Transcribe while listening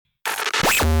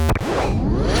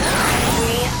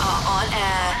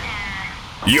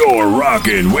You're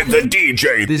rocking with the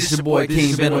DJ. This is your boy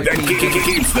King Venom. That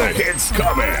keeps the hits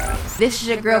coming. This is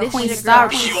your girl Queen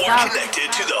Star. You're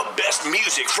connected to the best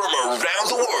music from around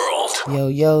the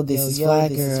world. Yo, this is Fly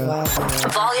Girl.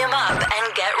 Volume up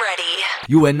and get ready.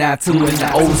 You are now tuned in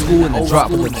the old school and the drop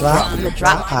of the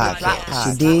Drop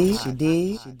podcast. She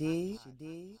did.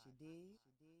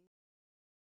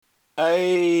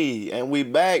 Hey, and we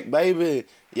back, baby.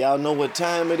 Y'all know what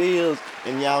time it is,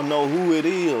 and y'all know who it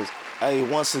is. Hey,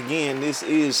 once again, this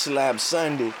is Slap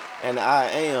Sunday, and I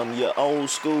am your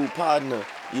old school partner,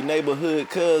 your neighborhood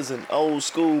cousin, old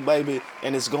school, baby,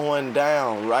 and it's going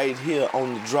down right here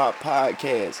on the Drop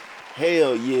Podcast.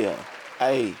 Hell yeah.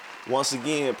 Hey, once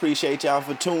again, appreciate y'all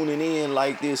for tuning in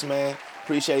like this, man.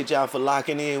 Appreciate y'all for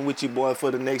locking in with your boy for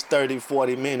the next 30,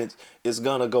 40 minutes. It's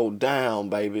gonna go down,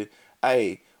 baby.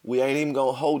 Hey, we ain't even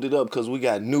gonna hold it up because we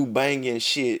got new banging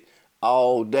shit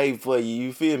all day for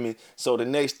you feel me? So the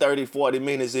next 30, 40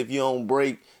 minutes, if you on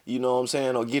break, you know what I'm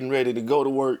saying, or getting ready to go to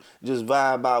work, just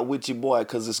vibe out with your boy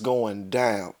because it's going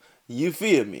down. You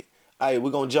feel me? Hey, we're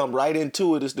gonna jump right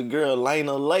into it. It's the girl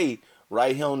Layna Lay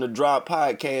right here on the Drop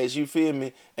Podcast, you feel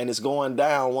me? And it's going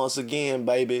down once again,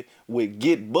 baby, with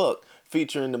Get Buck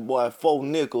featuring the boy Four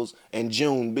Nickels and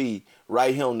June B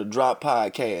right here on the Drop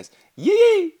Podcast.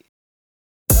 Yee!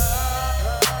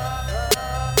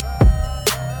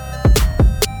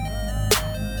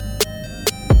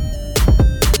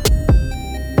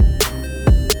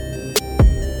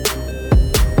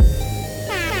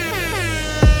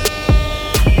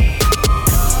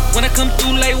 When I come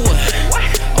through like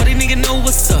what? All these niggas know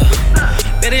what's up.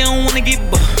 Bet they don't wanna get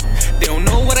bucked. They don't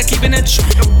know what I keep in that trunk.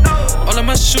 All of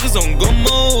my shooters on go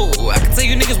mode. I can tell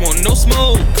you niggas want no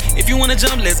smoke. If you wanna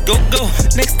jump, let's go.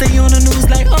 Next day on the news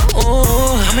like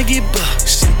oh, I'ma get bucked.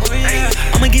 Shit. Oh, yeah.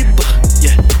 I'ma get bucked.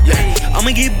 Yeah.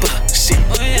 I'ma get bucked. Shit.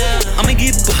 Oh, yeah. I'ma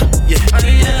get bucked. Yeah. Oh,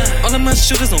 yeah. All of my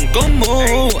shooters on go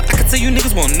mode. I can tell you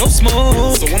niggas want no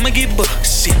smoke. So I'ma get bucked.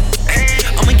 Shit.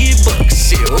 I'ma get bucked.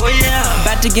 Shit. Oh yeah.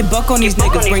 About to get buck on these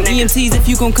niggas. Bring EMTs if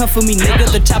you gon' come for me,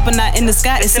 nigga. The chopper not in the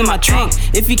sky, it's in my trunk.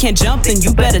 If you can't jump, then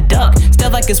you better duck.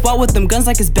 Stealth like it's wall with them guns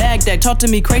like it's Baghdad. Talk to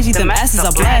me crazy, them asses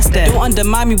I blast at. Don't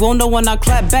undermine me, won't know when I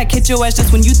clap back. Hit your ass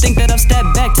just when you think that I've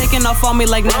stepped back. Taking off on me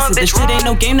like NASA. This shit ain't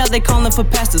no game, now they calling for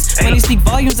pastors. Money speak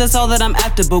volumes, that's all that I'm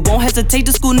after. But won't hesitate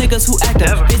to school niggas who act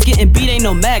up. Bitch getting beat ain't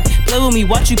no mag. Play with me,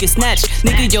 watch you get snatched.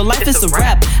 Nigga, your life is a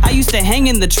rap. I used to hang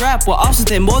in the trap where officers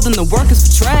did more than the workers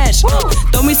for trash.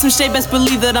 Throw me some shade, best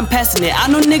believe that I'm passing it. I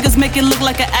know niggas make it look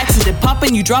like an accident.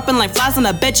 Popping, you dropping like flies, and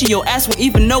I bet you your ass won't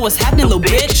even know what's happening, little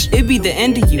bitch. It be the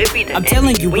end of you. I'm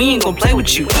telling you, we ain't gon' play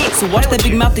with you. So watch that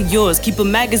big mouth of yours. Keep a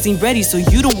magazine ready so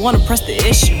you don't wanna press the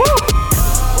issue.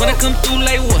 When I come through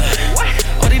like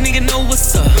what? All these niggas know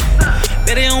what's up.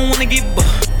 Bet they don't wanna get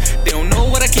bucked. They don't know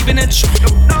what I keep in that trunk.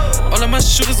 All of my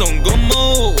shooters on go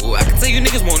mode. I can tell you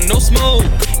niggas want no smoke.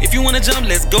 If you wanna jump,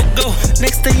 let's go.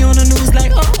 Next day on the news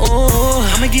like oh,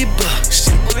 I'ma get bucked.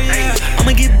 Shit. Oh, yeah.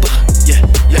 I'ma get bucked. Yeah.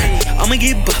 I'ma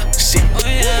get bucked. Shit. Oh,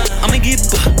 yeah. I'ma get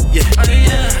bucked. Yeah. Oh,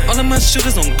 yeah. All of my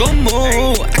shooters on go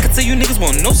mode. I can tell you niggas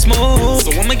want no smoke.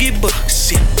 So I'ma get bucked.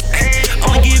 Shit.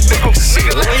 I'ma get bucked.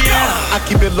 Shit. Oh, yeah. I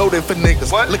keep it loaded for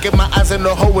niggas. What? Look at my eyes and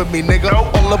no hoe with me, nigga.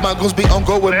 Nope. All of my goons be on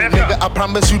go with me, nigga. I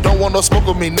promise you don't want no smoke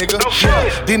with me, nigga. No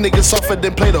yeah. These niggas softer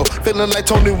than Play-Doh. Feeling like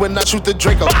Tony when I shoot the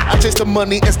Draco. I chase the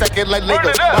money and stack it like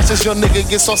Lego. Watch this young nigga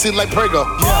get saucy like Prego.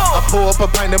 Yeah. I pull up a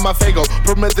pint in my Fago.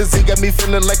 Promethazine got me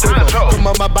feeling like Prego. Come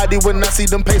on my body when I see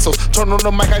them pesos. Turn on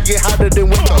the mic, I get hotter than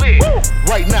winter.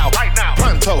 Right now,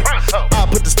 pronto. I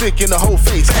put the stick in the whole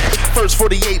face. First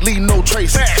 48, leave no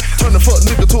traces. Turn the fuck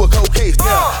nigga to a cold case.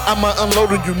 Yeah. I'ma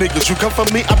unload on you niggas. You come for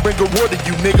me, I bring a war to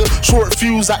you nigga. Short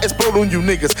fuse, I explode on you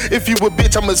niggas. If you a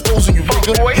bitch, I'm exposing you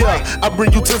nigga. Yeah, I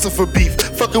bring utensils for beef.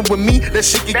 Fucking with me, that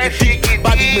shit can get deep.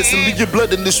 Body missing, leave your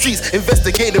blood in the streets.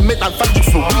 Investigate and make I fight you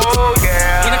for weeks.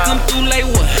 When I come through like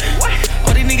what?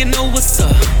 All these niggas know what's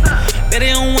up. Bet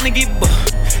they don't wanna get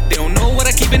bucked. They don't know what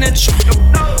I keep in that trunk.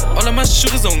 All of my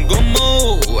shooters on go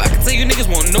mode. I can tell you niggas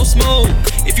want no smoke.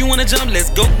 If you wanna jump, let's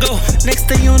go. Next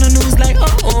day on the news like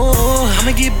oh,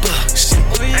 I'ma get bucked. Shit.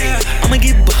 Oh, yeah. I'ma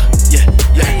get bucked. Yeah.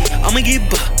 I'ma get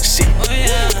bucked. Shit. Oh,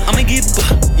 yeah. I'ma get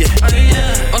bucked. Yeah. Oh,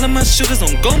 yeah. All of my shooters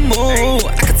on go mode.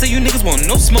 I can tell you niggas want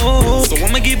no smoke. So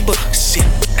I'ma get bucked. Shit.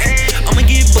 I'ma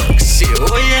get bucked. Shit.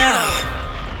 Oh yeah.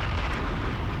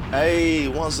 Hey,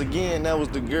 once again, that was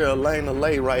the girl Layna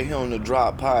Lay right here on the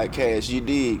Drop Podcast. You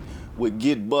dig? With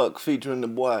Get Buck featuring the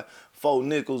boy Four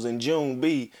Nickels and June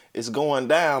B. It's going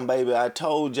down, baby. I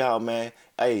told y'all, man.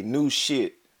 Hey, new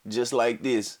shit just like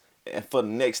this. And for the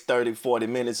next 30, 40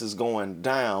 minutes is going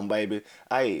down, baby.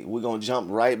 Hey, we're going to jump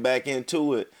right back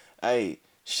into it. Hey,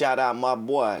 shout out my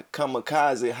boy,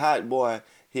 Kamikaze Hot Boy.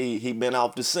 He been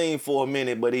off the scene for a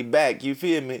minute, but he back, you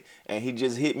feel me? And he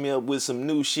just hit me up with some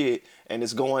new shit, and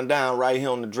it's going down right here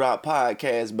on the Drop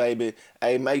Podcast, baby.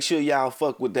 Hey, make sure y'all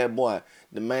fuck with that boy.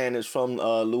 The man is from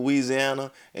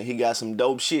Louisiana, and he got some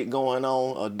dope shit going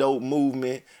on, a dope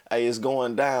movement. Hey, it's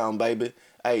going down, baby.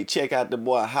 Hey, check out the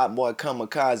boy, Hot Boy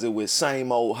Kamikaze with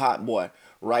Same Old Hot Boy,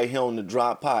 right here on the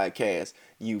Drop Podcast.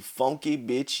 You funky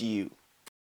bitch, you.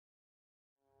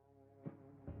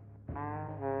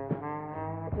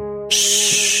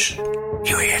 Shh,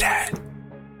 you hear that?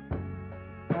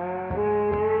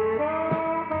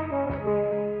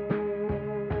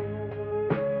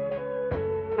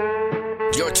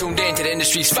 You're tuned in to the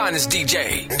industry's finest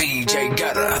DJ, DJ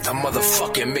Gutter, the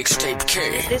motherfucking mixtape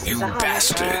king, you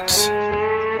bastards.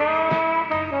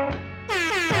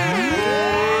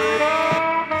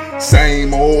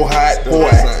 Same old hot boy,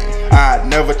 I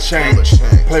never change.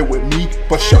 Play with me,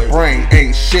 bust your brain,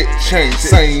 ain't shit changed.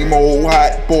 Same old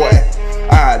hot boy,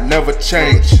 I never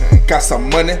change. Got some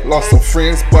money, lost some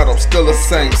friends, but I'm still the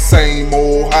same. Same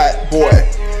old hot boy,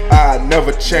 I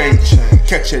never change.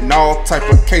 Catching all type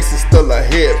of cases, still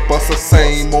ahead. Bust the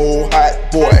same old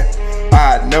hot boy,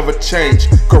 I never change.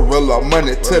 Gorilla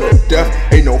money to the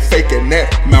death, ain't no faking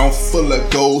that. Mouth full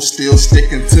of gold, still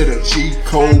sticking to the G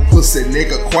code. Pussy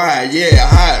nigga quiet, yeah,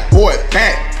 hot boy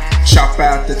back. Chop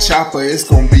out the chopper, it's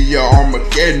gon' be your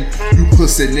Armageddon. You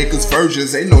pussy niggas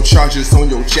virgins, ain't no charges on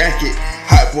your jacket.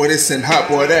 Hot boy this and hot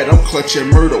boy that, I'm clutching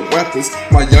murder weapons.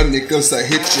 My young niggas, I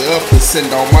hit you up and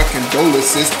send all my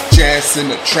condolences. Jazz in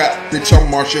the trap, bitch, I'm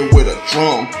marching with a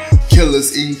drum.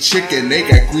 Killers eating chicken, they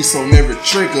got grease on every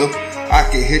trigger. I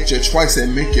can hit you twice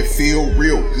and make you feel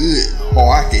real good,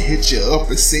 or I can hit you up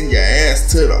and send your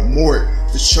ass to the morgue.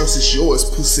 The choice is yours,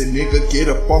 pussy nigga, get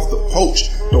up off the porch.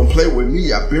 Don't play with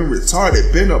me, I been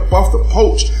retarded, been up off the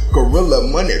porch. Gorilla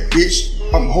money, bitch,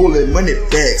 I'm holding money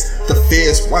bags. The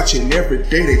feds watching every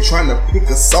day, they tryna pick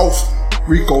us off.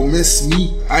 Rico miss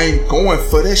me, I ain't going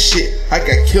for that shit. I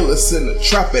got killers in the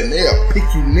trap and they'll pick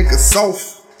you niggas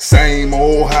off. Same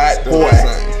old hot boy,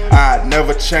 I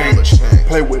never change.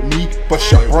 Play with me,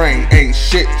 bust your brain, ain't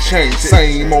shit changed.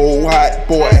 Same old hot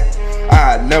boy,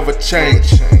 I never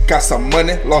change. Got some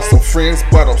money, lost some friends,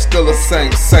 but I'm still the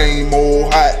same. Same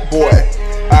old hot boy,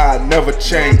 I never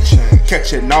change.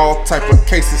 Catching all type of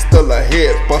cases, still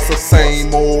ahead. Bust the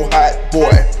same old hot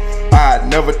boy, I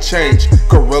never change.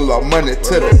 Gorilla money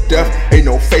to the death, ain't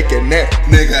no faking that.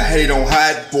 Nigga hate on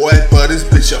hot boy, but this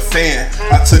bitch a fan.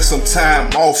 I took some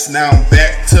time off, now I'm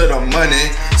back to the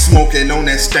money. Smoking on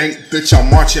that stank, bitch, I'm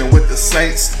marching with the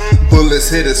Saints. Bullets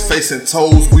hit his face and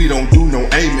toes, we don't do no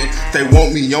aiming. They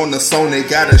want me on the song, they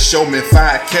gotta show me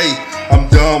 5K. I'm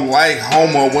dumb like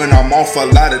Homer when I'm off a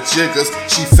lot of jiggers.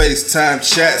 She FaceTime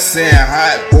chat saying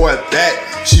hot boy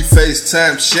back. She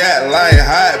FaceTime chat like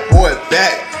hot boy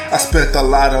back. I spent a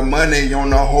lot of money on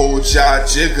the whole job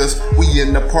jiggers. We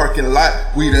in the parking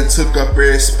lot, we done took up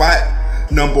every spot.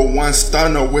 Number one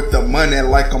stunner with the money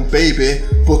like I'm baby.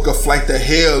 Book a flight to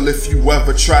hell if you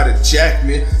ever try to jack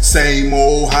me. Same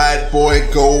old hot boy,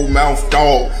 gold mouth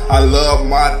dog. I love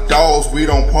my dogs, we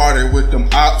don't party with them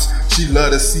ops. She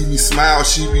love to see me smile,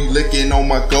 she be licking on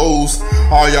my goals.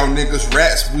 All y'all niggas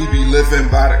rats, we be living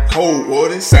by the code.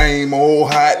 What is same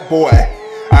old hot boy,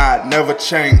 I never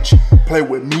change. Play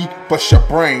with me, bust your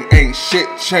brain, ain't shit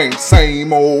changed.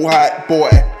 Same old hot boy,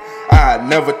 I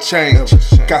never change.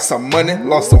 Got some money,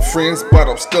 lost some friends, but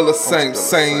I'm still the same.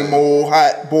 Same old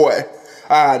hot boy,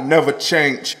 I never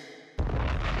change.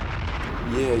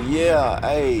 Yeah,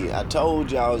 hey, I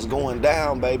told y'all it's going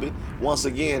down, baby. Once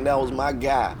again, that was my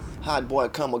guy, Hot Boy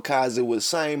Kamikaze with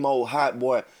Same Old Hot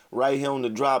Boy, right here on the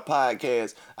Drop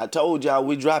Podcast. I told y'all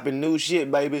we dropping new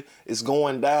shit, baby. It's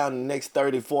going down in the next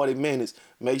 30-40 minutes.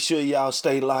 Make sure y'all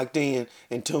stay locked in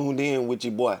and tuned in with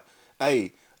your boy.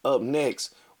 Hey, up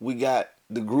next, we got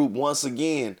the group once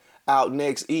again, Out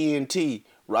Next ENT,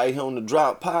 right here on the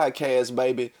Drop Podcast,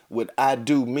 baby, with I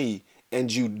Do Me,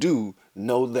 and you do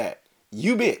know that.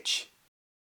 You bitch.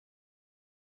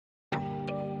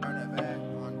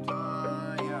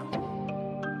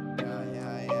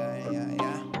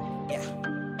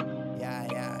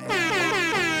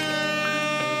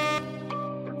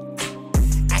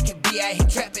 I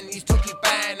ain't trapping, these two keep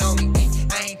buying on me.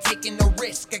 I ain't taking no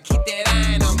risk, I keep that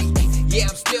iron on me. Yeah,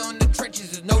 I'm still in the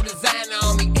trenches, there's no designer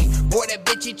on me. Boy, that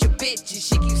bitch hit your bitch and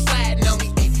she keep sliding on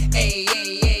me.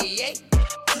 Hey,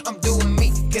 I'm doing me,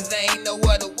 cause I ain't no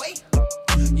other way.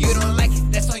 You don't like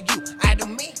it, that's on you, I do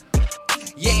me.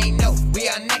 You ain't know, we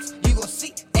are next, you gon'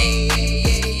 see.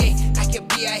 Hey, I can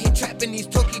be out here trapping, these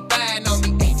two keep buying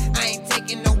on me. I ain't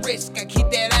taking no risk, I keep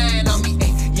that iron on me.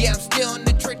 Yeah, I'm still in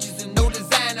the trenches.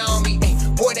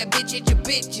 bitch at your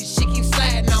bitches, she keep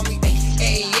sliding on me.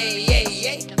 Hey, hey, hey,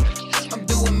 hey. I'm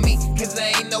doing me, cause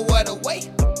there ain't no other way.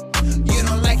 You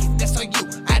don't like it, that's on you,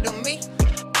 I do me.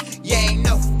 Yeah, ain't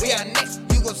no, we are next,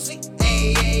 you gon' see.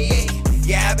 Hey, hey, hey.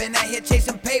 Yeah, I been out here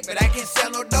chasing paper, I can't sell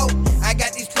no dope. I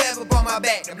got these 12 up on my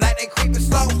back, them like they creepin'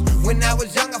 slow. When I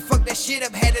was young, I fucked that shit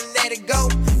up, had to let it go.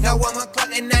 Now I'm on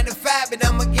clock at 9 to 5, and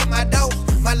I'ma get my dough.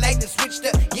 My life done switched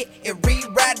up, yeah, it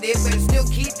rewrite it, but it still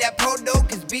keep that pro dough,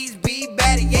 cause bees be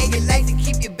better. Yeah, you like to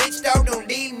keep your bitch though, don't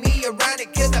leave me around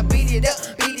it, cause I beat it up,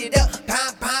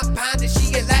 pound, pound, pound, and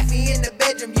she lock me in the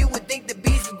bedroom. You would think the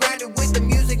beats is grinding with the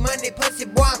music, Monday pussy,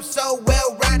 boy, I'm so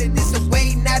well rounded. This a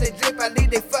way, not a drip, I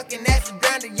leave they fucking asses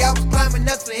grounded. Y'all was climbing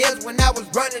up some hills when I was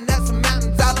running up some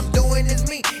mountains. All I'm doing is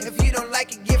me. If you don't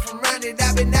like it, get from around it.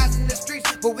 I've been out in the streets,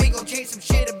 but we gon' change some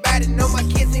shit about it. Know my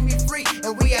kids need me free,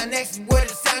 and we are next to what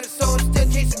it sounded. So I'm still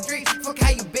chasing dreams. Fuck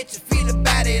how you bitches feel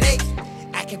about it, ayy.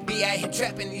 I can be out here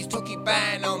trapping, these two keep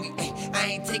buying on me. Ay. I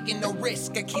ain't taking no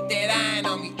risk, I keep that iron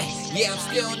on me. Ay. Yeah, I'm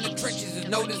still in the trenches, there's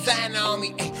no designer on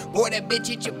me. Ay. Boy, that bitch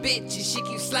hit your bitch, and she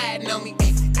keep sliding on me.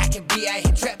 Ay. I can be out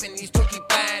here trapping, these two keep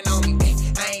buying on me. Ay.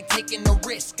 I ain't taking no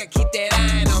risk, I keep that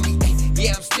iron on me. Ay.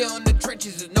 Yeah, I'm still in the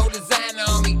trenches, there's no designer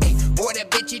on me. Ay. Boy,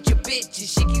 that bitch hit your bitch, and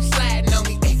she keep sliding on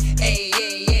me. Ay,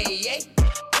 ay, ay, ay.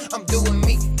 I'm doing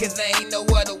me, cause there ain't no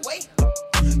other way.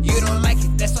 You don't like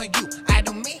it, that's on you, I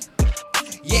do me.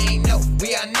 Yeah, ain't no,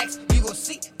 we are next, you gon'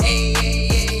 see. Ay, ay,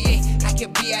 ay, ay. I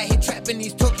can be out here trapping,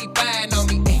 these two keep buying on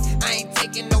me. Ay. I ain't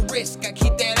taking no risk, I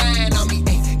keep that iron on me.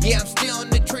 Ay. Yeah, I'm still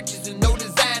in the trenches and no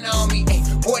designer on me. Ay.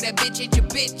 Boy, that bitch hit your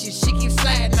bitch and she keep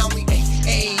sliding on me. Ay,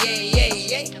 ay,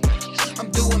 ay, ay. I'm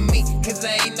doing me, cause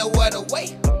there ain't no other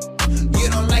way. You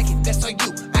don't like it, that's on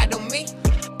you, I do me.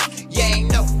 Yeah,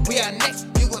 ain't no, we are next,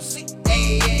 you gon' see.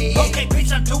 Ay, ay, ay. Okay,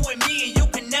 bitch, I'm doing me and you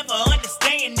can never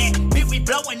understand that. Bitch, we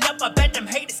blowing up, I bet them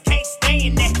haters can't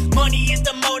stand that. Money is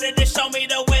the motor to show me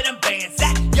the where them bands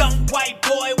at. Young white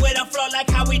boy with a flow like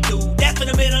how we do. That's in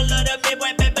the middle of the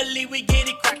midway, Beverly, we get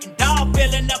it cracking. Dog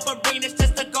filling up arenas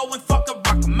just to go and fuck a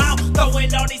rock 'em out.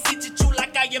 Throwing all these hits at you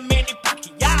like I am Manny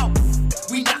Pacquiao.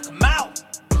 We knock 'em out,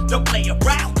 don't play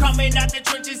around. Coming out the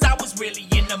trenches, I was really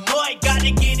in the mud.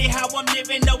 Gotta get it how I'm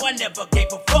living, no, I never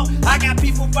gave a fuck. I got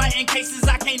people fighting cases,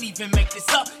 I can't even make this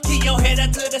up. Keep your head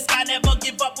up to the sky, never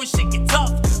give up when shit get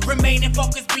tough. Remaining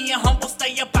focused, being humble,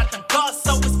 stay up out them guts.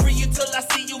 So it's free until I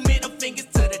see you, middle fingers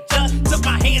to the judge. Took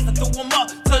my hands and threw them up,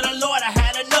 to the Lord I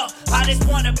had enough. I just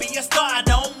wanna be a star, I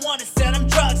don't wanna sell them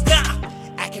drugs, nah.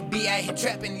 I can be out here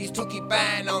trapping, these two keep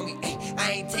buying on me. Ay.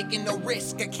 I ain't taking no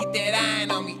risk, I keep that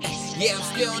iron on me. Ay. Yeah, I'm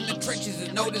still in the trenches,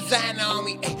 there's no designer on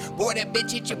me. Ay. Boy, that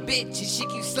bitch hit your bitch and she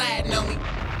keep sliding on me.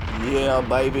 Yeah,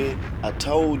 baby, I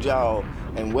told y'all,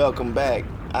 and welcome back.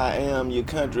 I am your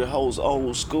country host,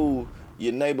 old school,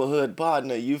 your neighborhood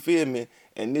partner, you feel me?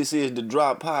 And this is the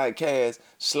Drop Podcast.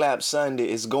 Slap Sunday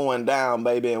is going down,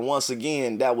 baby. And once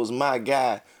again, that was my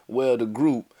guy, well, the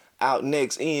group. Out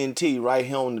next, ENT, right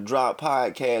here on the Drop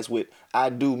Podcast with I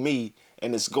Do Me,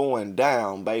 and it's going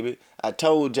down, baby. I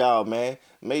told y'all, man,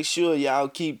 make sure y'all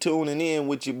keep tuning in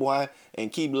with your boy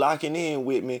and keep locking in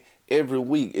with me. Every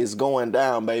week it's going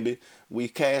down, baby. We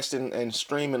casting and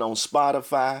streaming on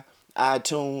Spotify,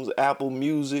 iTunes, Apple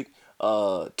Music,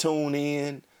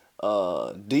 TuneIn,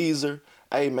 Deezer.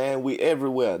 Hey, man, we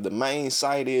everywhere. The main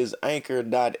site is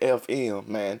anchor.fm,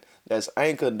 man. That's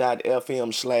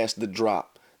anchor.fm/the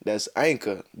drop. That's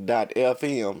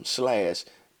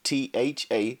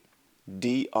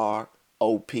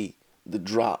anchor.fm/THADROP. The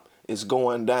drop. It's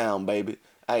going down, baby.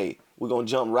 Hey, we're going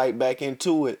to jump right back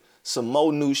into it. Some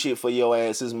more new shit for your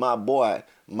ass is my boy,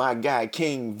 my guy,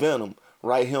 King Venom,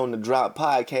 right here on the Drop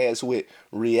Podcast with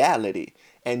Reality.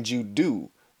 And you do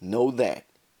know that.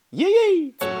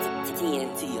 Yay!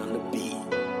 TNT on the beat.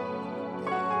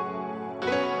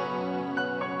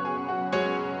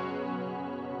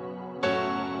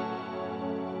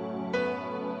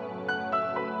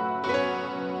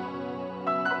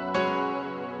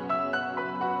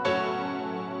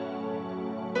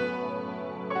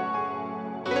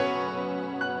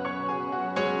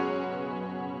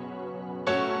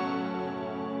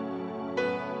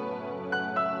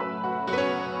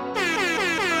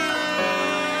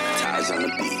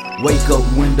 Wake up,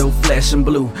 window flashing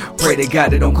blue. Pray to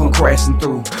God it don't come crashing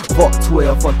through. Fuck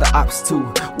 12, fuck the ops too.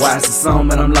 Why is the song,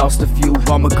 man, I'm lost a few.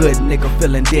 I'm a good nigga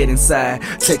feeling dead inside.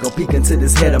 Take a peek into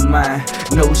this head of mine.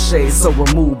 No shade, so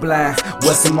remove blind.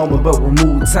 What's the moment but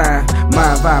remove time?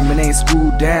 My environment ain't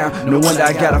screwed down. No wonder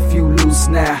I got a few loose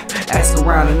now. Ask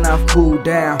around and I've cooled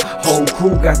down. Whole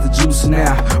crew got the juice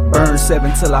now. Burn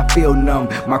 7 till I feel numb.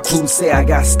 My crew say I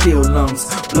got steel lungs.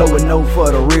 Blowing no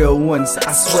for the real ones.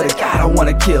 I swear to God I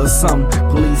wanna kill some.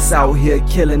 Police out here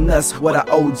killing us. What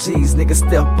the OGs, nigga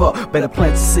step up. Better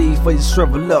plant the seed for you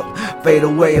shrivel up. Fade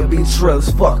away and be trill as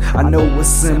fuck. I know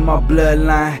what's in my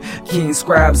bloodline. King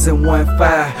Scribes in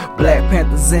 1-5. Black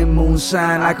Panthers in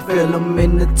moonshine. I can feel them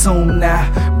in the tomb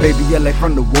now. Baby LA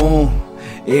from the womb.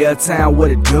 Airtown, what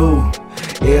it do?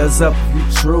 Airs up if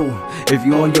you true. If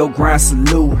you on your grind,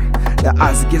 salute. The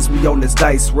odds against me on this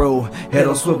dice roll. Head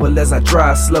on swivel as I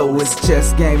drive slow. It's a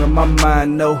chess game in my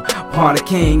mind, no. Pawn a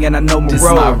king and I know my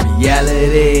role. This my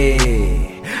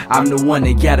reality. I'm the one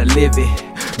that gotta live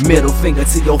it. Middle finger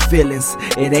to your feelings.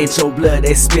 It ain't your blood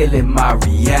they spilling. My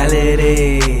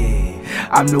reality.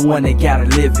 I'm the one that gotta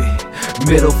live it.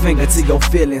 Middle finger to your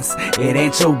feelings. It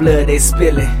ain't your blood they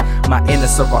spilling. My inner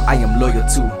circle I am loyal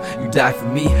to. You die for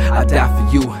me, I die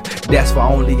for you. That's why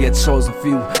I only get chosen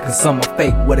few. Cause some are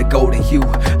fake with a golden hue.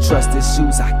 Trust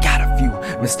issues, I got a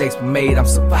few. Mistakes were made, I'm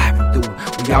surviving through.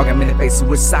 We all got many faces,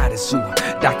 which side is you?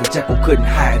 Dr. Jekyll couldn't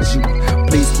hide you.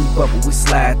 Please keep up when we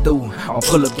slide through. On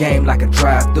pull up game like a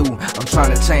drive through. I'm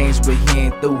trying to change but he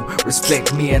ain't through.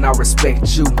 Respect me and I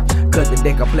respect you. Cut the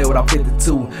deck, I play without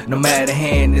 52. No matter the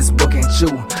hand, this book ain't chew.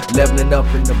 Leveling up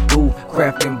in the booth.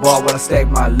 Crafting ball when I stack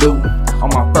my loot. On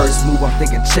my first move, I'm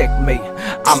thinking checkmate.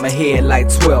 I'm ahead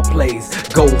like 12 plays.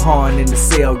 Go hard in the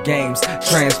cell games.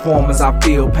 Transformers, I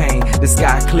feel pain. The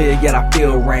sky clear, yet I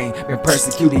feel rain. Been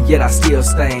persecuted, yet I still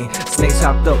stain. Snakes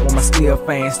chopped up on my steel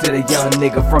fame. Still a young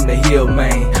nigga from the hill,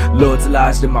 man. Lord's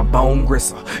lodged in my bone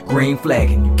gristle. Green flag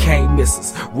and you can't miss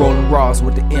us. Rolling raws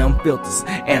with the M filters.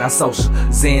 Antisocial,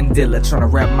 Zen dealer.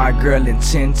 Tryna wrap my girl in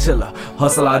chinchilla.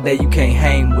 Hustle all day, you can't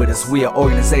hang with us. We an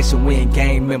organization, we ain't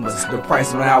gang members. The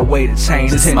price on our way to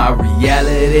change. This is my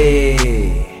reality.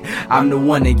 I'm the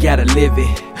one that gotta live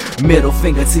it. Middle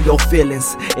finger to your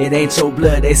feelings. It ain't your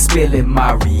blood they spilling.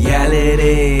 My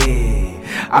reality.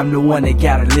 I'm the one that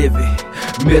gotta live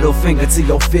it. Middle finger to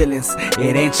your feelings.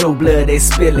 It ain't your blood they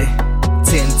spilling.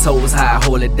 10 toes high,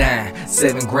 hold it down.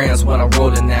 7 grams when I'm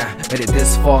rolling now. Made it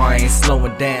this far, I ain't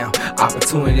slowing down.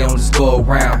 Opportunity don't just go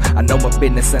around. I know my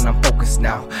business and I'm focused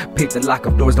now. Pick the lock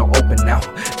up, doors don't open now.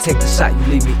 Take the shot,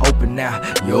 you leave me open now.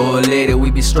 Your lady,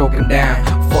 we be stroking down.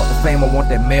 Fuck the fame, I want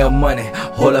that mail money.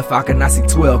 Hold up, I cannot see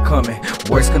 12 coming.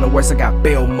 Worst come to worst, I got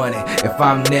bail money. If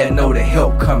I'm there, know the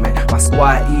help coming. My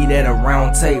squad eat at a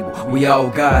round table. We all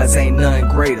gods, ain't none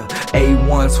greater.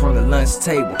 A1s from the lunch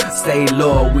table. Stay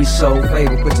loyal, we show favor.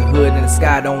 Put your hood in the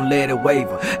sky, don't let it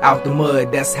waver. Out the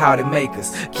mud, that's how they make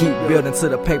us. Keep building to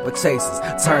the paper chasers.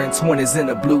 Turn 20s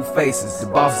into blue faces. The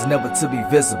boss is never to be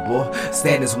visible.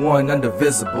 Stand as one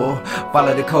undivisible.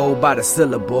 Follow the code by the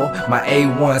syllable. My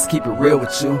A1s keep it real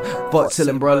with you. Fuck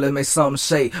chillin', bro, let's make something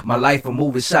shake. My life a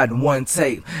movie shot in one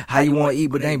tape. How you wanna eat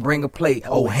but ain't bring a plate?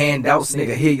 Oh, handouts,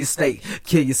 nigga, hear your state.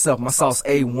 Kill yourself, my sauce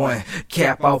A1.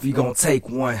 Cap off, you gon' take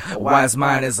one. A wise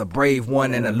mind is a brave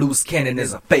one, and a loose cannon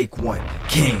is a fake one.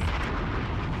 King.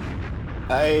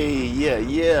 Hey,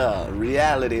 yeah.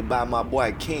 Reality by my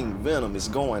boy King Venom is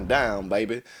going down,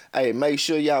 baby. Hey, make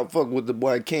sure y'all fuck with the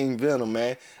boy King Venom,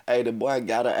 man. Hey, the boy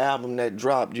got an album that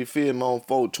dropped, you feel me, on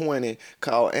 420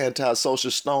 called Antisocial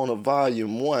Stoner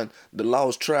Volume 1, The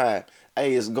Lost Tribe.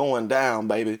 Hey, it's going down,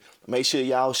 baby. Make sure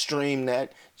y'all stream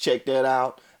that. Check that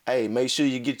out. Hey, make sure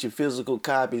you get your physical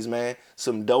copies, man.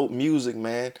 Some dope music,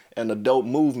 man, and a dope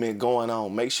movement going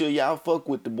on. Make sure y'all fuck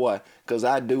with the boy, because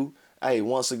I do. Hey,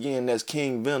 once again, that's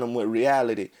King Venom with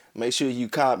Reality. Make sure you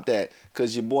cop that,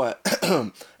 because your boy,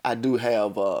 I do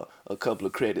have a couple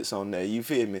of credits on there, you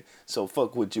feel me? So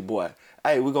fuck with your boy.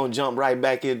 Hey, we're going to jump right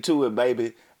back into it,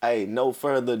 baby. Hey, no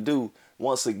further ado.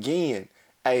 Once again,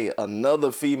 hey,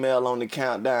 another female on the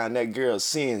countdown. That girl,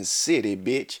 Sin City,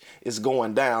 bitch. It's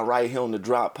going down right here on the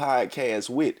Drop Podcast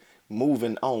with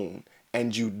Moving On.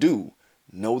 And you do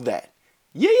know that.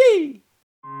 Yee!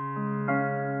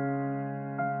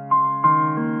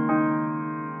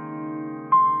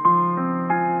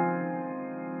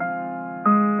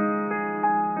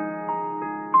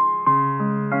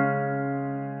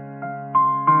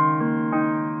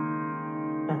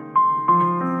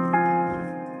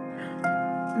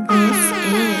 This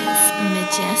is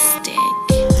Majestic.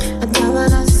 I don't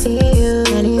wanna see you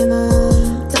anymore.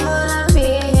 Don't wanna be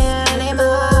here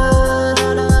anymore.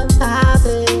 Don't know about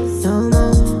this no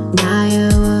more. Now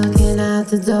you're walking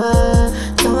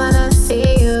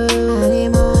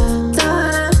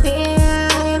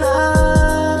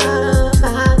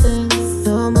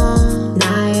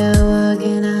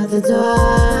door.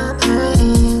 I'm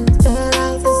hurting, it's been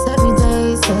like this every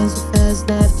day since you first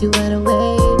left, you went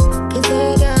away. Can't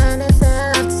think anything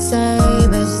left to say,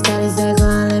 but you steady say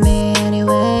calling me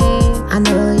anyway. I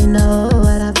know you know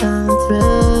what I've gone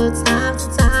through. Time to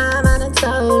time I done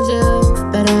told you,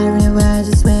 but every word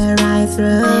just went right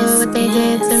through. What they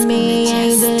did to me,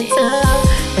 ain't did too.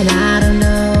 And I don't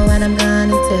know what I'm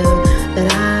gonna do,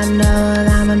 but I know that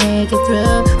I'ma make it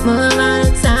through. Move on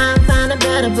in time, find a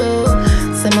better boo,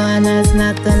 someone that's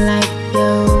nothing like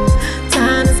you.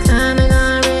 Time is coming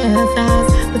on real fast,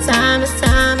 but time is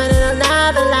time and it'll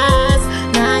never last.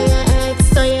 Now you're ex,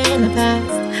 so you're in the past.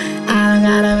 I don't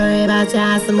gotta worry about your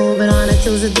ass, I'm moving on and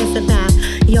choose a different path.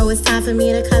 Yo, it's time for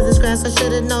me to cut this grass, I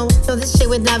should've known. So this shit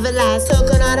would never last.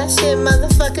 Talking all that shit,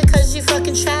 motherfucker, cause you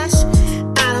fucking trash.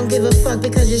 I don't give a fuck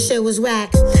because your shit was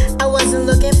whack. I wasn't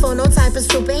looking for no type of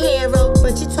superhero,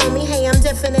 but you told me, hey, I'm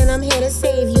different and I'm here to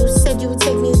save you. Said you would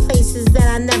take me places that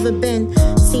I've never been.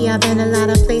 See, I've been a lot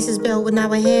of places, Bill, but not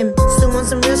with him. Still on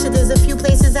some real shit, there's a few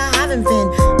places I haven't been.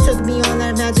 Took me on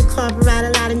that magic carpet ride,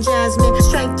 a lot in Jasmine.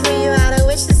 Strike 3, you're out of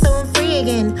wishes, so I'm free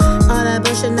again. All that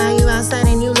bullshit, now you outside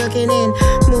and you looking in.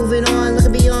 Moving on,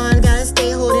 looking beyond, gotta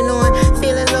stay holding on.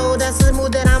 Feeling low, that's the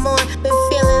mood that I'm on. Been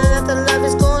feeling that the love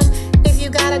is gone. If you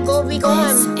gotta go, be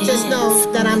gone. Just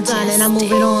know that I'm done and I'm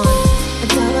moving on. I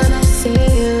don't wanna see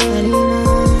you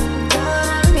anymore. Don't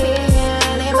wanna be here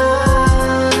anymore.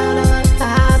 Don't know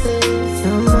about this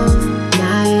no more.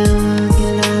 Now you're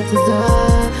walking out the door.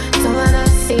 Don't wanna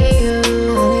see you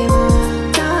anymore.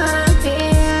 Don't wanna be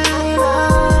here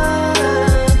anymore. Don't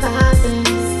know about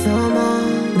this no more.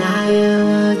 Now you're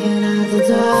walking out the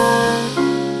door.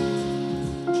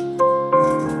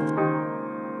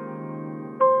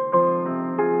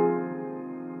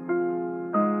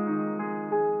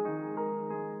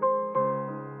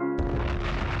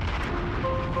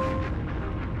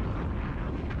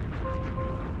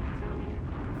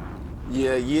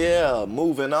 Yeah,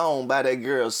 moving on by that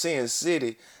girl Sin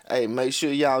City. Hey, make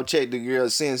sure y'all check the girl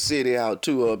Sin City out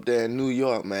too up there in New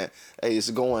York, man. Hey,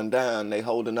 it's going down. They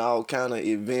holding all kind of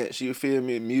events, you feel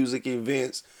me? Music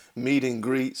events, meet and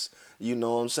greets, you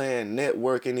know what I'm saying?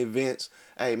 Networking events.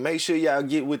 Hey, make sure y'all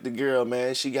get with the girl,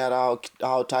 man. She got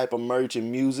all type of merch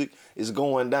and music. It's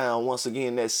going down. Once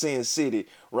again, that Sin City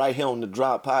right here on the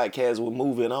Drop Podcast. We're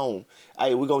moving on.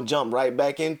 Hey, we're going to jump right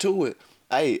back into it.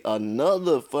 Hey,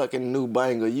 another fucking new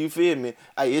banger, you feel me?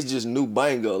 Hey, it's just new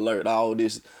banger alert all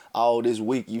this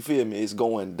week, you feel me? It's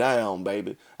going down,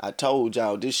 baby. I told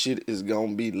y'all this shit is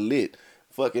gonna be lit.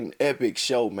 Fucking epic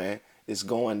show, man. It's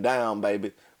going down,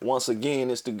 baby. Once again,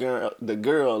 it's the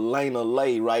girl Lena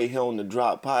Lay right here on the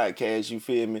Drop Podcast, you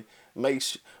feel me?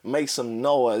 Make some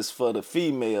noise for the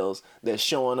females that's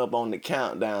showing up on the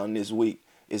countdown this week.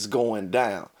 It's going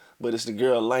down. But it's the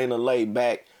girl Lena Lay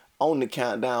back on the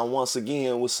countdown once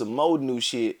again with some more new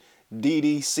shit.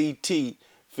 DDCT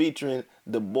featuring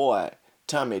the boy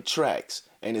Tommy Trax,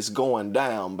 and it's going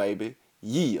down, baby.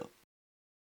 Yeah.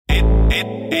 Hey,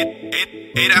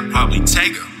 that probably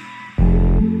take her.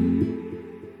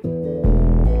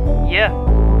 Yeah.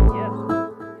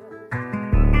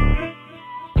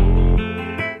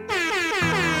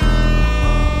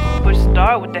 Push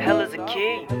start, what the hell is a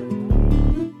key?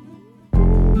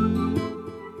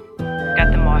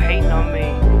 Got them all hating on me.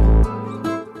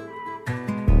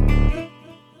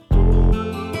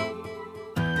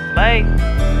 Like,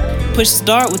 push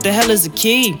start, what the hell is a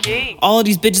key? All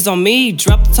these bitches on me,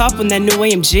 drop the top on that new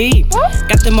AMG.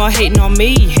 Got them all hating on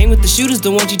me, hang with the shooters,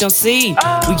 the ones you don't see.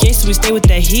 We gangsta, we stay with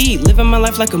that heat, living my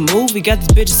life like a movie. Got these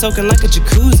bitches soaking like a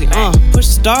jacuzzi. Push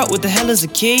start, what the hell is a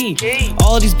key?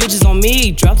 All these bitches on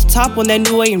me, drop the top on that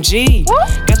new AMG.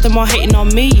 Got them all hating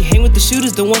on me, hang with the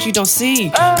shooters, the ones you don't see.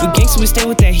 We gangsta, we stay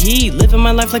with that heat, living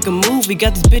my life like a movie.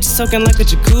 Got these bitches soaking like a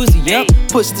jacuzzi. Yep.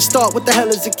 Push the start, what the hell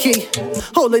is a key?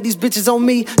 Whole of these bitches on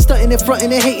me, stunting and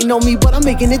fronting and hating on me, but I'm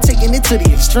making it, taking it to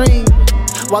the extreme.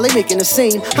 While they making a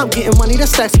scene, I'm getting money that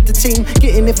stacks up the team,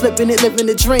 getting it, flipping it, living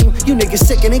the dream. You niggas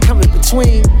sick and ain't coming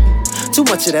between. Too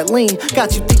much of that lean,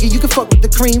 got you thinking you can fuck with the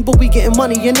cream, but we getting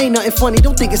money and ain't nothing funny.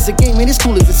 Don't think it's a game, ain't as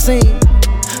cool as it seems.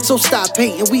 So stop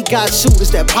hating, we got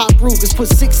shooters that pop Rugers, put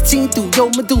 16 through your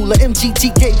medulla,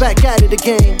 MGTK back at it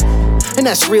again. And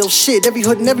that's real shit, every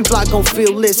hood and every block gon'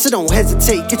 feel lit, so don't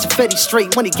hesitate, get your fetty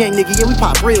straight. Money gang nigga, yeah, we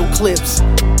pop real clips.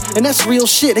 And that's real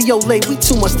shit. Hey yo, Lay, we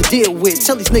too much to deal with.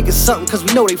 Tell these niggas something, cause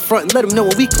we know they frontin'. Let them know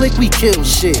when we click, we kill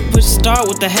shit. Push start,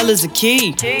 what the hell is a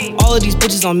key? All of these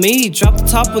bitches on me. Drop the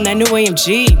top on that new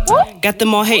AMG. Got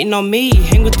them all hating on me.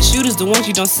 Hang with the shooters, the ones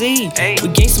you don't see. We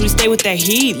gangsta, we stay with that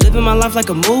heat. Living my life like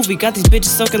a movie. Got these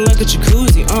bitches soaking like a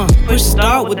jacuzzi. Push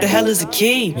start, what the hell is a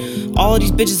key? All of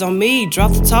these bitches on me.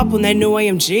 Drop the top on that new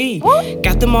AMG.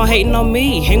 Got them all hating on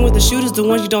me. Hang with the shooters, the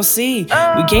ones you don't see. We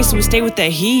gangsta, we stay with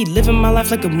that heat. Living my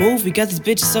life like a movie. Got these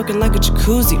bitches soaking like a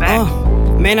jacuzzi.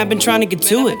 Man, I've been trying to get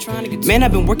to it. Man,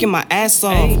 I've been working my ass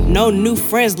off. No new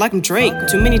friends like I'm Drake.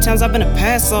 Too many times I've been a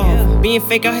pass off. Being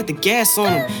fake, I'll hit the gas on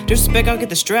them. Disrespect, I'll get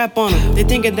the strap on them. They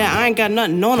thinking that I ain't got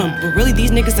nothing on them, but really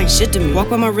these niggas ain't shit to me. Walk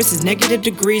by my wrist is negative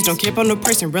degrees. Don't care about no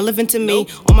person relevant to me.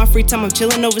 On my free time, I'm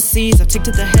chilling overseas. I take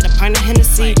to the head a pint of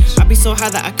Hennessy. I be so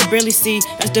high that I could barely see.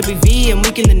 SWV, I'm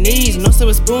weak in the knees. No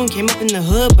silver spoon, came up in the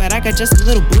hood, but I got just a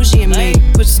little bougie in me.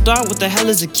 Push start, what the hell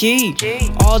is a key?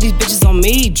 All these bitches on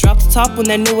me. Drop the top on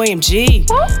that new AMG.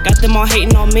 Got them all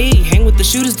hating on me. Hang with the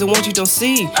shooters, the ones you don't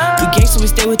see. We gangsta, we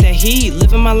stay with that heat.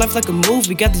 Living my life like a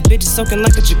movie. Got these bitches soaking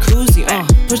like a jacuzzi.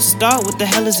 Push the start, what the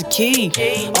hell is a key?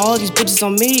 All these bitches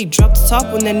on me. Drop the top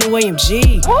on that new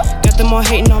AMG. Got them all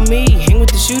hating on me. Hang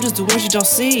with the shooters, the ones you don't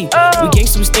see. We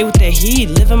gangsta, we stay with that heat.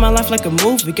 Living my life like a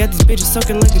movie. Got these bitches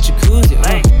soaking like a jacuzzi.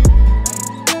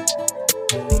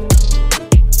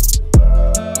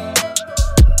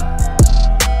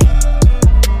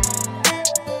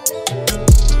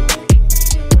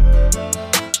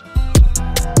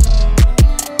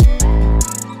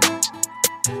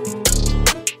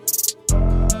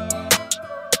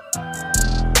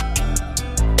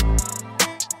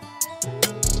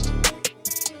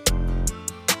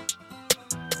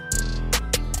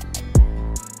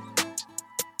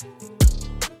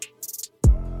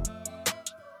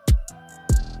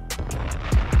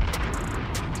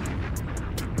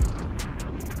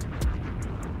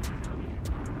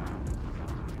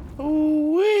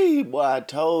 Ooh-wee, boy, I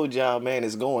told y'all, man,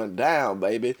 it's going down,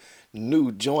 baby.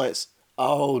 New joints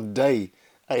all day.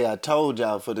 Hey, I told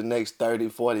y'all for the next 30,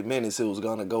 40 minutes it was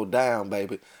gonna go down,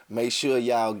 baby. Make sure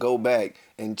y'all go back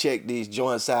and check these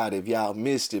joints out if y'all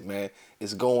missed it, man.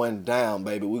 It's going down,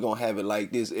 baby. We're gonna have it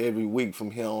like this every week from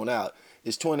here on out.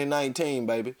 It's 2019,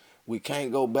 baby. We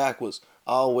can't go backwards.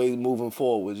 Always moving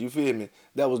forwards. You feel me?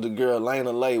 That was the girl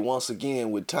Lana Lay once again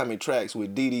with Tommy Tracks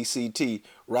with DDCT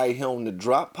right here on the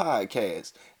Drop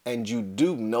Podcast. And you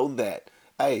do know that.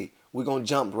 Hey, we're going to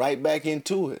jump right back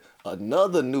into it.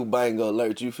 Another new banger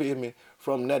alert, you feel me?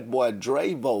 From that boy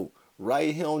Dravo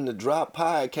right here on the Drop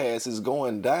Podcast is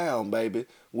going down, baby.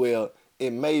 Well,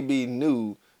 it may be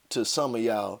new to some of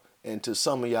y'all, and to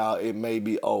some of y'all it may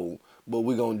be old. But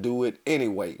we're going to do it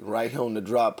anyway, right here on the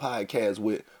Drop Podcast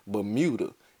with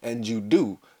Bermuda. And you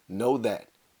do know that.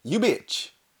 You bitch.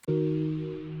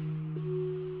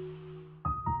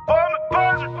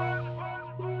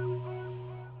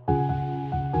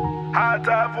 High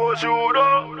tide for a shooter.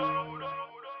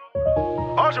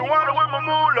 Ocean water with my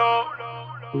moolah.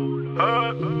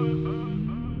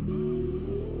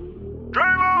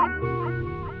 Dream on.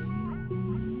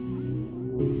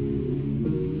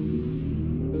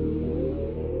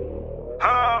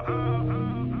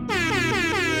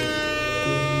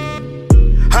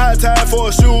 High tide for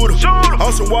a shooter.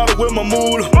 Ocean water with my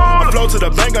moolah. I flow to the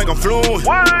bank like I'm fluent.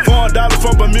 $4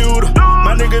 from Bermuda.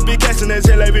 My niggas be catching that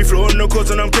shit like we floating the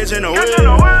coast and I'm catching a wave.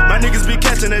 My niggas be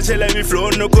catching that shit like we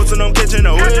floating the coast and I'm catching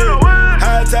a wave.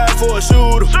 High tide for a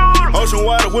shooter. Ocean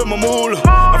water with my moolah.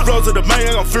 I flow to the bank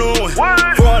like I'm fluent.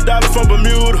 $4 from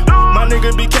Bermuda. My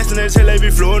niggas be catching that shit like we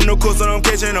floating the coast and I'm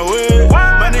catching a wave.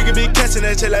 My niggas be catching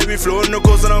that shit like we floating the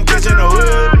coast and I'm catching a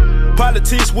wave.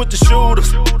 Politics with the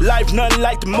shooters, life nothing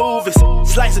like the movies.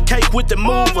 Slice of cake with the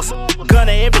movers,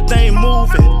 gonna everything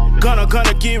moving. Gonna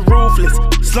get ruthless,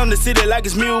 slum the city like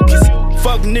it's mucus.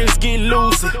 Fuck niggas get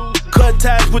loosey, cut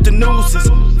ties with the nooses.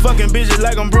 Fucking bitches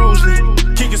like I'm Bruce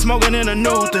Lee, kicking smoking in a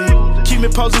new thing. Keep me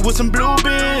posted with some blue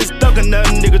bins, stuck another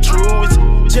nigga truest.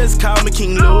 Just call me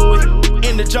King Louis,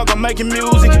 in the junk I'm making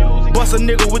music. Bust a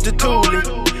nigga with the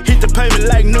toolie, hit the pavement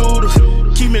like noodles.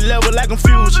 Keep me level like I'm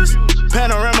Fugees.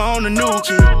 Panorama on the new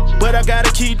kid, but I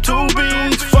gotta keep 2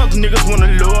 beans. Fuck niggas wanna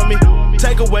lure me,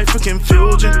 take away for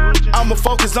confusion. I'ma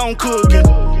focus on cooking,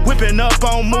 whipping up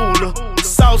on moolah.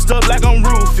 Sauced up like I'm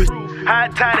roofie. High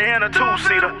toddy in a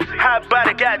 2-seater, hot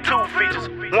body got 2 features.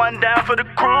 1 down for the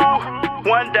crew,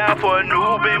 1 down for a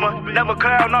new beamer. Never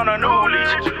clown on a new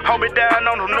leash, hold me down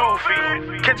on a new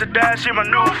feet. Catch a dash in my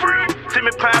new free. Send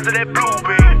me pounds of that blue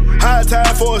bean. High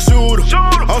tide for a shooter.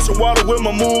 Ocean water with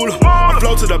my moolah. I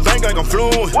flow to the bank like I'm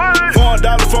fluent.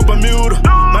 $4 from Bermuda.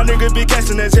 My niggas be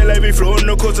catching that shit like be floating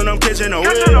the coast and I'm catching a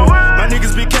wave. My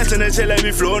niggas be catching that shit like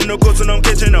be floating the coast and I'm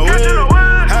catching a wave.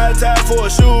 High tide for a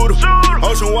shooter.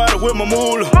 Ocean water with my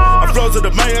moolah. I flow to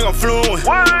the bank like I'm fluent.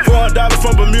 $4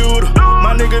 from Bermuda.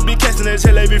 My niggas be catching that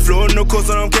shit like be floating the coast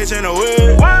and I'm catching a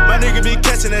wave. My niggas be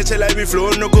catching that shit like be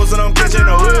floating the coast and I'm catching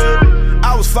a wave.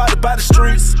 I was fought by the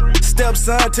streets,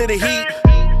 stepson to the heat.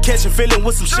 Catching feeling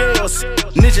with some shells,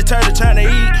 Ninja Turtle trying to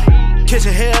eat.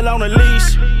 Catching hell on a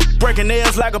leash, breaking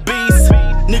nails like a beast.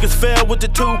 Niggas fell with the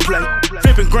 2-play,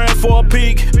 flipping grand for a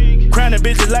peak. Crowning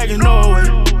bitches like it's Norway,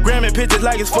 gramming pictures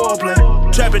like it's foreplay.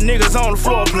 Trapping niggas on the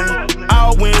floor plan,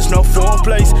 all wins, no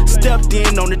foreplays. Stepped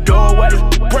in on the doorway,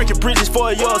 breaking bridges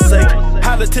for your sake.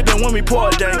 Holla tipping when we pour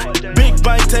a day. Big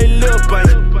bank, take little bank.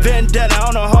 Vendetta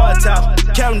on a hard top,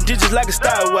 counting digits like a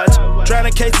stopwatch.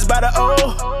 Drowning cases by the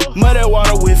O, muddy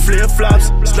water with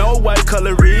flip-flops. Snow white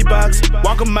color Reeboks,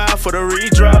 walk a mile for the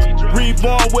redrop.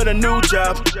 Reborn with a new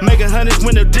job, making hundreds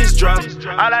when the disc drops.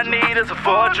 All I need is a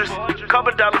fortress,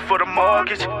 couple dollars for the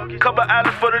mortgage, couple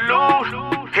hours for the loot.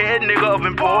 Head nigga of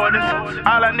importance,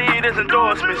 all I need is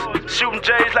endorsements. Shooting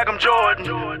J's like I'm Jordan,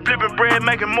 flipping bread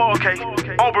making more cake.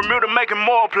 On Bermuda making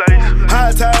more plays.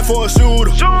 High tide for a shooter,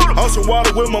 ocean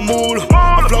water with my moolah.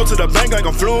 I flow to the bank like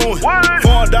I'm fluent.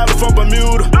 $4 from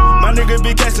Bermuda. My niggas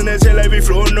be catching that shit like be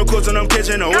floating the coast and I'm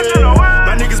catching a wave.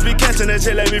 My niggas be catching that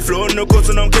shit like be floating the coast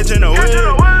and I'm catching a wave.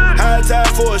 High tide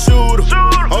for a shooter,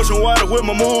 ocean water with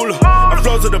my moolah. I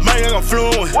flow to the bank like I'm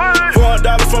fluent.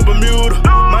 $4 from Bermuda.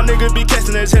 My niggas be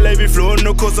catching that shit like be floating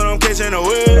the coast and I'm catching a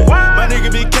wave. My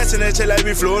niggas be catching that shit like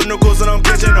be floating the coast and I'm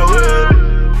catching a wave.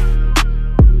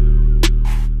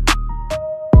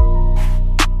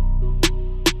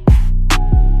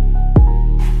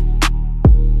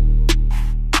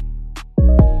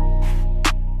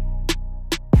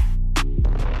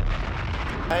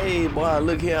 Hey, boy,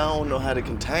 look here, I don't know how to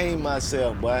contain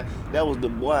myself, boy. That was the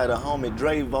boy, the homie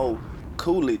Dravo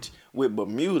Coolidge with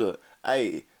Bermuda.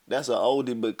 Hey, that's an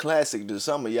oldie but classic to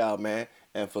some of y'all, man.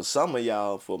 And for some of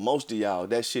y'all, for most of y'all,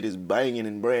 that shit is banging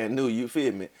and brand new, you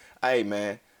feel me? Hey,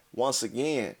 man, once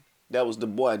again, that was the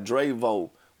boy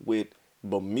Dravo with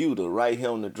Bermuda right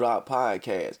here on the Drop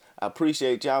Podcast. I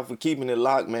appreciate y'all for keeping it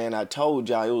locked, man. I told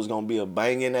y'all it was going to be a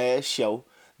banging ass show.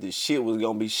 This shit was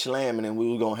going to be slamming and we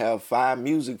was going to have fire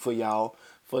music for y'all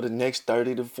for the next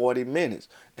 30 to 40 minutes.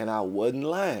 And I wasn't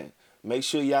lying. Make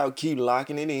sure y'all keep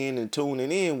locking it in and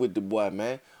tuning in with the boy,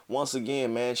 man. Once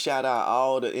again, man, shout out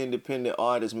all the independent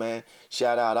artists, man.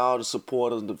 Shout out all the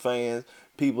supporters, the fans,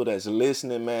 people that's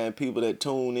listening, man. People that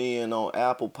tune in on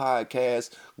Apple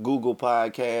Podcasts, Google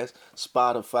Podcasts,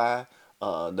 Spotify.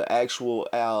 The actual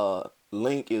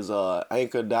link is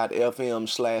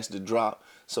anchor.fm/thedrop.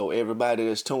 So everybody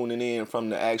that's tuning in from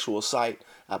the actual site,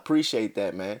 I appreciate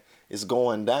that, man. It's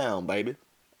going down, baby.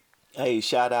 Hey,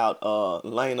 shout out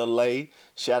Lena Lay.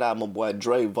 Shout out my boy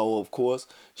Dravo, of course.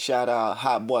 Shout out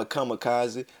Hot Boy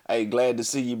Kamikaze. Hey, glad to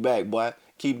see you back, boy.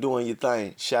 Keep doing your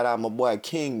thing. Shout out my boy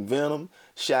King Venom.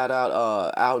 Shout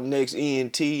out Out Next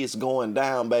ENT. It's going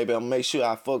down, baby. I'll make sure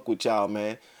I fuck with y'all,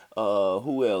 man.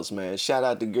 Who else, man? Shout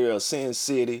out the girl Sin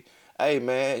City. Hey,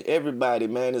 man, everybody,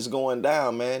 man, it's going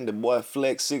down, man. The boy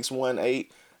Flex 618.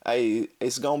 Hey,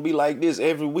 it's going to be like this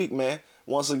every week, man.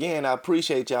 Once again, I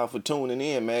appreciate y'all for tuning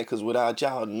in, man, because without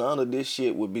y'all, none of this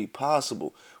shit would be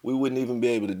possible. We wouldn't even be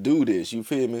able to do this, you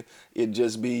feel me? It'd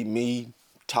just be me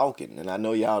talking, and I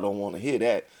know y'all don't want to hear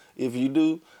that. If you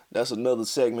do, that's another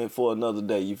segment for another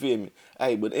day, you feel me?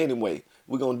 Hey, but anyway,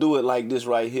 we're going to do it like this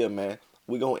right here, man.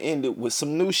 We're going to end it with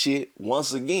some new shit,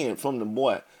 once again, from the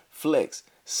boy Flex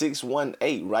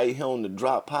 618 right here on the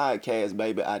Drop Podcast,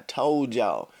 baby. I told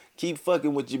y'all, keep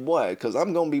fucking with your boy, because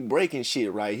I'm going to be breaking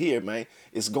shit right here, man.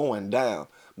 It's going down.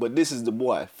 But this is the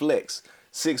boy Flex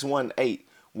 618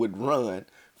 with Run,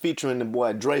 featuring the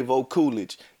boy Dravo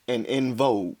Coolidge and En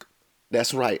Vogue.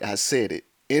 That's right, I said it.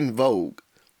 En Vogue,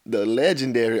 the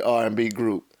legendary R&B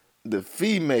group, the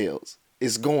females.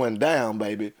 It's going down,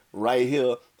 baby, right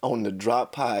here on the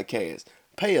Drop Podcast.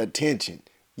 Pay attention,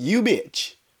 you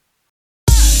bitch.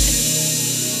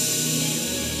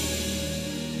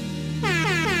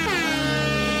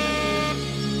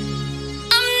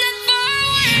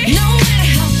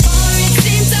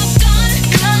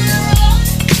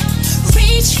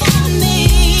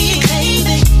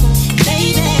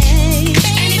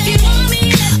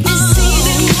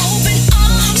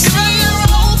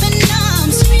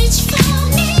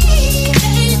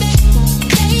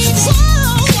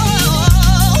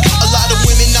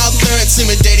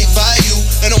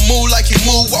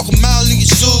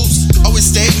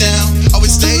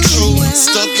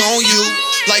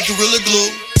 Gorilla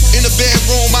Glue. In the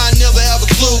bedroom, I never have a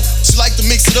clue. She like to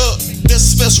mix it up, that's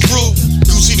a special rule.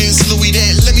 Gucci this, Louis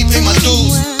that, let me pay my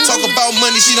dues. Talk about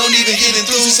money, she don't even get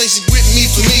enthused. She say she with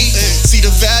me for me. See the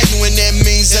value and that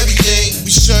means everything.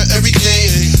 We share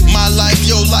everything. My life,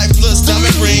 your life, plus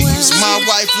diamond ring. Use my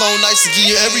wife, long nights to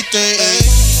give you everything.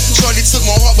 Shorty took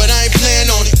my heart, but I ain't playing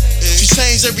on it. She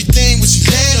changed everything when she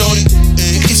land on it.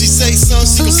 If she say something,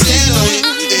 she gon' stand on it.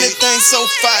 And that thing so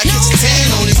fire, catch a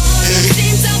tan on it.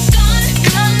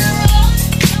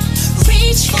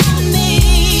 Reach for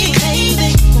me,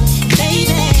 baby,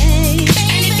 baby.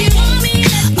 And if you want me,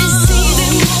 let me see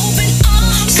them open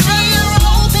arms.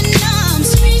 Open arms.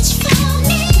 Reach for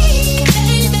me,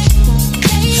 baby,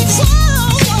 baby.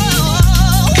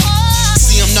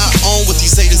 See, I'm not on what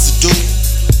these haters do.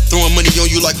 Throwing money on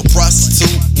you like a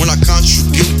prostitute. When I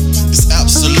contribute, it's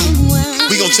absolute.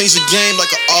 We gon' change the game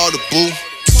like an audible.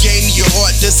 You gave me your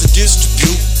heart, that's a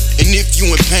distribute. And if you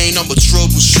in pain, I'ma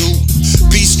troubleshoot.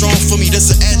 Be strong for me,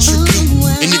 that's an attribute.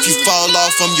 And if you fall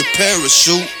off, I'm your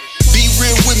parachute. Be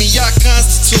real with me, I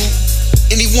constitute.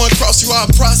 Anyone cross you, I'll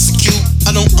prosecute.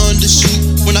 I don't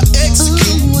undershoot when I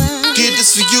execute. Did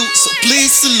this for you, so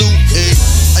please salute.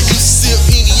 I used to sip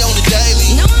Henny on the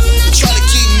daily. Try to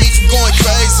keep me from going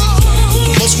crazy.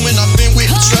 Most women I've been with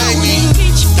betray me.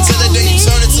 Until that day you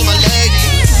turn into my lady.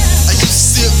 I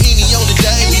used to sip Henny on the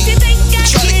daily.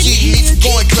 Try to keep me from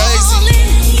going crazy.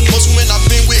 Most women I've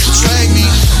been with betray me.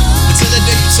 Until that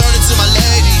day you turn into my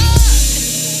lady.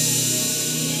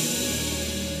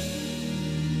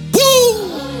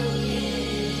 Woo!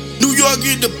 New York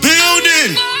in the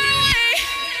building.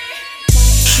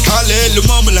 Holla at lil'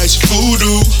 mama like she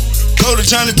voodoo. Go to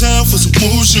Chinatown for some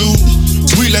mooshu.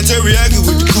 Sweet like teriyaki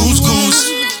with the couscous.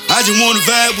 I just wanna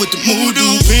vibe with the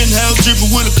moodoo. Penthouse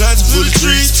drippin' with a closet full of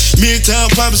trees. Midtown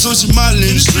poppin' so she model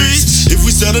in the streets. If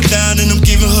we settle down and I'm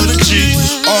giving her the G.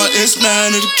 RS9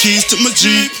 are the keys to my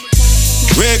Jeep.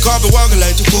 Red carpet walking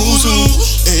like the Boozoo.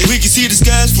 We can see the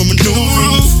skies from a new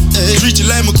roof. Treat you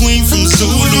like my queen from the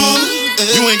Zulu.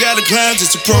 You ain't gotta climb,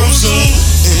 just a pro zoom.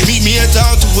 Meet me at the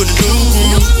altar with a new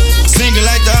groove. Singing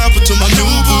like the opera to my new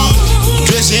boo.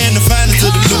 Dress you in the finest of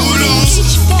the Lulus.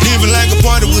 Living like a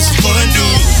party with some fun, dude.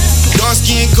 Dark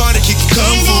skin Carter kicking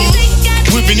kung fu.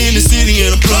 Whipping in the city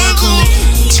in a Blanco.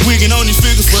 Swigging on these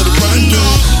figures for the run, dude.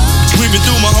 Sweeping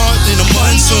through my heart in a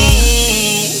monsoon.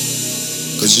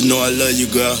 Cause you know I love you,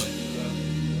 girl.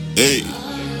 Hey.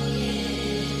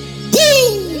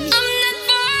 Woo!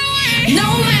 No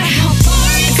matter how far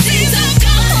it seems I've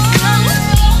gone,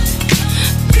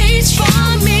 reach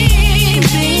for me,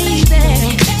 baby.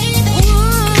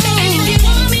 And if you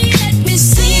want me, let me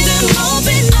see them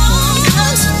open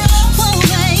arms. Oh,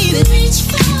 baby, reach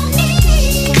for me,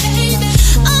 baby.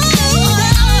 Oh,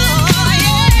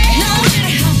 yeah. No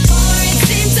matter how far it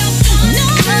seems I've gone, no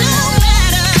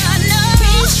matter,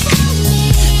 reach for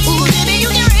me. Ooh, baby, you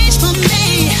can reach for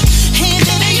me. Hey,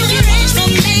 baby, you can reach for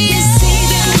me.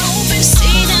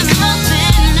 See them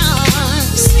open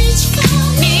arms. Reach for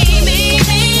me, baby,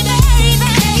 baby.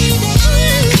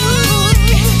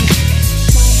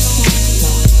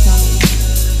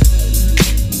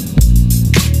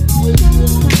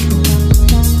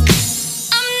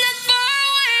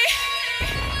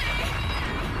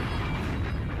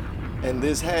 And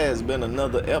this has been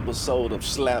another episode of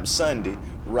Slap Sunday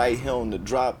right here on the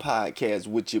Drop Podcast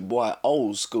with your boy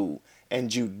Old School.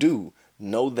 And you do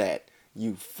know that.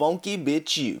 You funky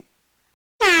bitch, you.